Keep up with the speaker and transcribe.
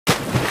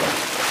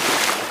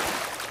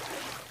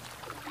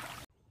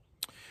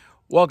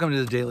Welcome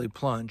to the Daily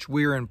Plunge.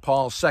 We're in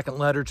Paul's second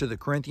letter to the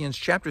Corinthians,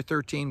 chapter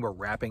 13. We're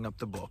wrapping up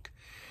the book.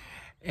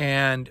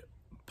 And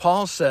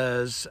Paul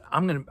says,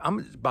 I'm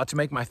about to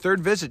make my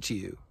third visit to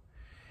you.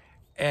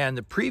 And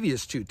the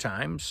previous two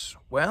times,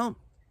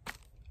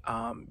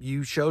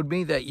 you showed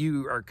me that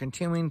you are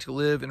continuing to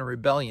live in a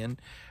rebellion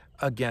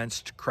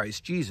against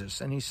Christ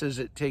Jesus. And he says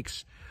it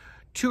takes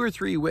 2 or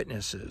 3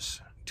 witnesses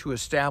to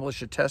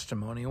establish a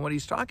testimony. And what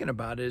he's talking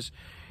about is,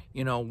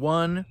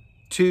 1,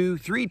 2,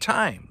 3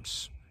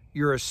 times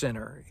you're a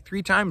sinner.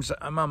 3 times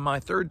I'm on my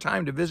third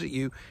time to visit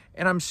you,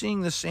 and I'm seeing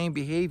the same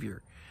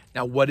behavior.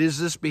 Now, what is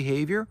this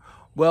behavior?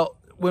 Well,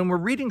 when we're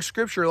reading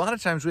Scripture, a lot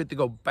of times we have to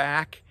go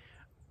back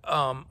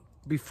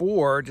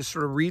before to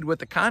sort of read what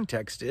the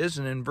context is.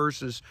 And in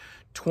verses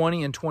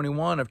 20 and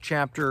 21 of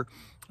chapter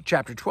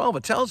 12,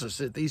 it tells us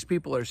that these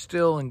people are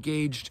still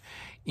engaged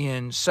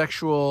in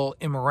sexual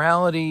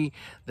immorality,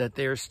 that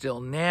they're still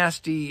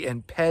nasty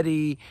and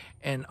petty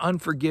and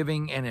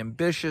unforgiving and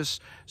ambitious.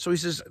 So he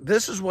says,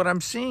 this is what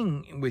I'm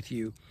seeing with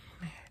you.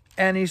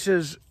 And he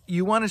says,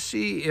 you want to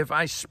see if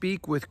I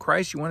speak with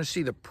Christ? You want to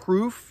see the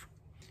proof,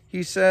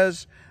 he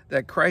says,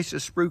 that Christ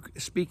is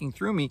speaking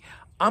through me?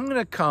 I'm going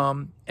to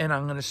come and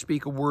I'm going to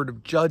speak a word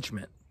of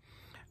judgment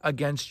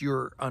against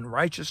your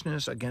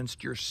unrighteousness,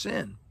 against your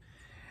sin.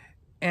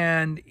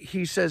 And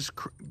he says,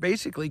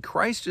 basically,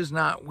 Christ is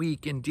not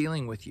weak in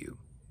dealing with you.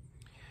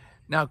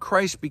 Now,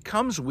 Christ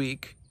becomes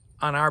weak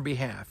on our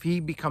behalf.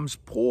 He becomes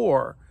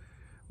poor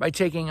by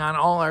taking on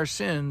all our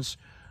sins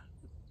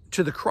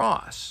to the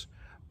cross.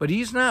 But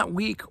he's not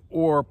weak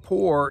or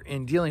poor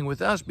in dealing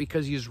with us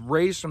because he is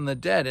raised from the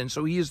dead. And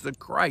so he is the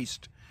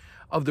Christ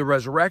of the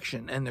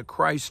resurrection and the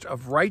Christ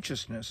of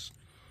righteousness.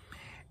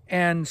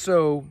 And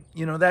so,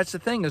 that's the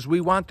thing, is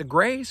we want the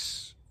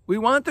grace. We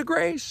want the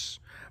grace.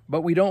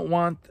 But we don't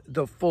want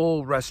the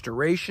full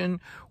restoration.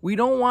 We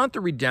don't want the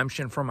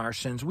redemption from our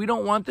sins. We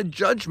don't want the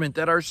judgment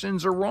that our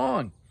sins are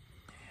wrong.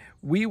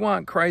 We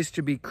want Christ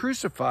to be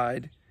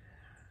crucified,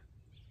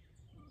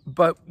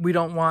 but we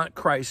don't want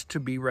Christ to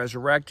be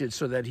resurrected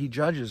so that he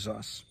judges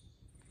us.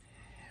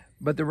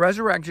 But the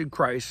resurrected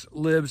Christ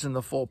lives in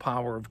the full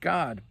power of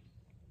God.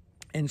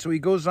 And so he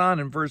goes on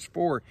in verse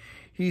 4.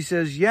 He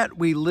says, yet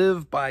we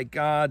live by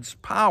God's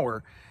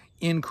power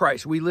in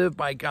Christ. We live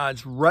by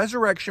God's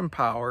resurrection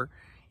power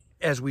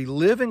as we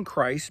live in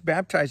Christ,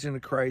 baptized into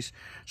Christ,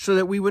 so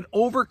that we would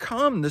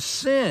overcome the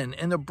sin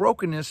and the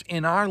brokenness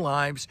in our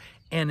lives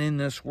and in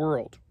this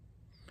world.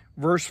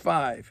 Verse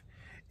 5,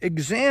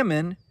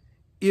 examine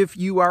if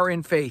you are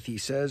in faith, he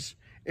says.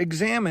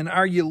 Examine,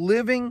 are you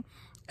living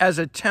as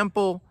a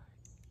temple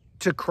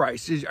to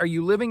Christ? Are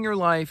you living your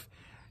life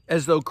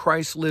as though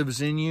Christ lives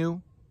in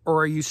you,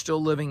 or are you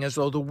still living as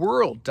though the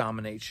world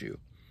dominates you?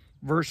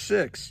 Verse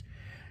 6,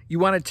 you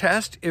want to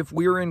test if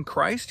we're in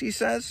Christ, he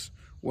says?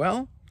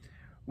 Well,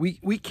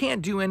 we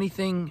can't do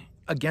anything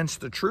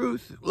against the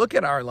truth. Look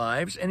at our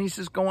lives. And he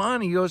says, go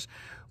on. He goes,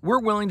 we're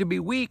willing to be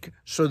weak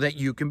so that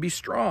you can be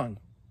strong.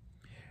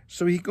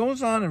 So he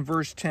goes on in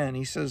verse 10.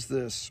 He says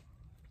this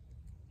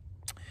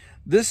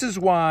is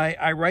why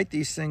I write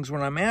these things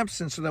when I'm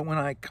absent, so that when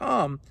I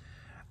come,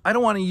 I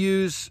don't want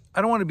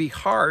to be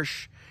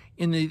harsh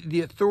in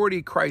the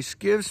authority Christ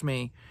gives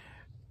me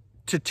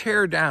to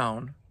tear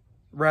down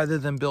rather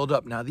than build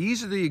up. Now,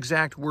 these are the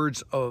exact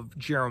words of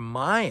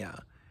Jeremiah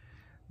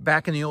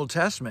back in the Old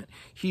Testament.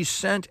 He's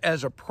sent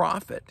as a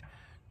prophet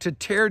to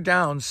tear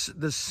down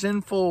the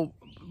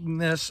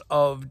sinfulness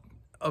of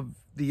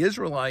the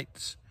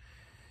Israelites,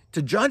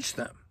 to judge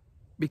them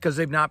because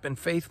they've not been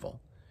faithful.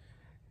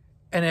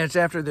 And it's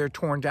after they're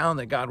torn down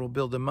that God will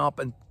build them up.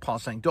 And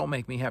Paul's saying, don't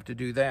make me have to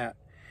do that.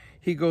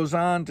 He goes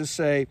on to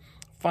say,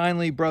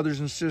 finally,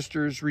 brothers and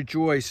sisters,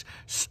 rejoice,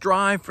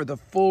 strive for the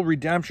full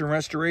redemption,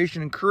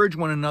 restoration, encourage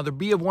one another,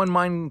 be of one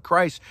mind in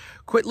Christ,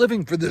 quit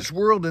living for this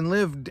world and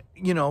live,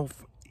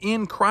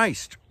 in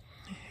Christ.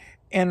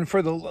 And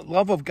for the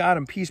love of God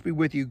and peace be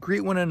with you,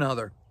 greet one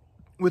another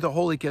with a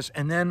holy kiss.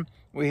 And then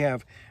we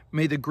have,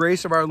 may the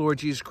grace of our Lord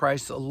Jesus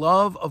Christ, the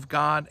love of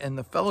God, and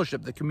the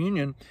fellowship, the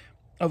communion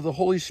of the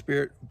Holy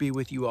Spirit be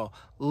with you all.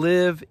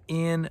 Live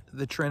in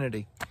the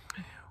Trinity.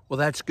 Well,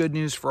 that's good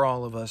news for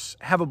all of us.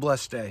 Have a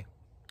blessed day.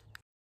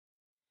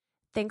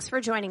 Thanks for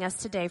joining us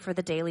today for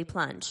the Daily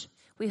Plunge.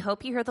 We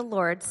hope you hear the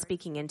Lord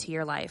speaking into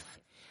your life.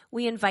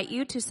 We invite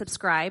you to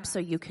subscribe so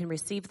you can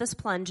receive this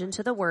plunge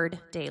into the Word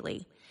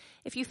daily.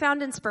 If you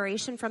found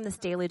inspiration from this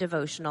daily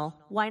devotional,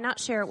 why not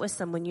share it with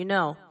someone you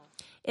know?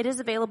 It is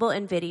available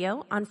in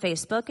video on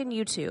Facebook and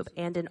YouTube,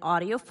 and in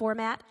audio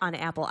format on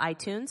Apple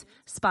iTunes,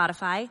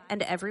 Spotify,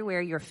 and everywhere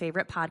your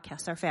favorite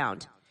podcasts are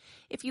found.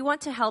 If you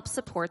want to help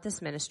support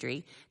this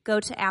ministry, go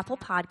to Apple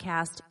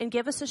Podcast and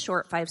give us a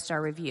short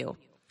 5-star review.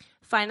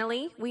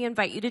 Finally, we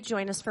invite you to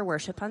join us for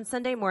worship on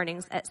Sunday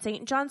mornings at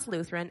St. John's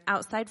Lutheran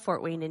outside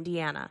Fort Wayne,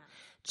 Indiana.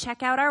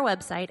 Check out our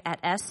website at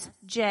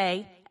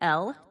sjlt.org.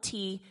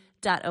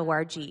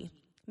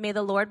 May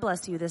the Lord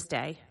bless you this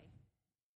day.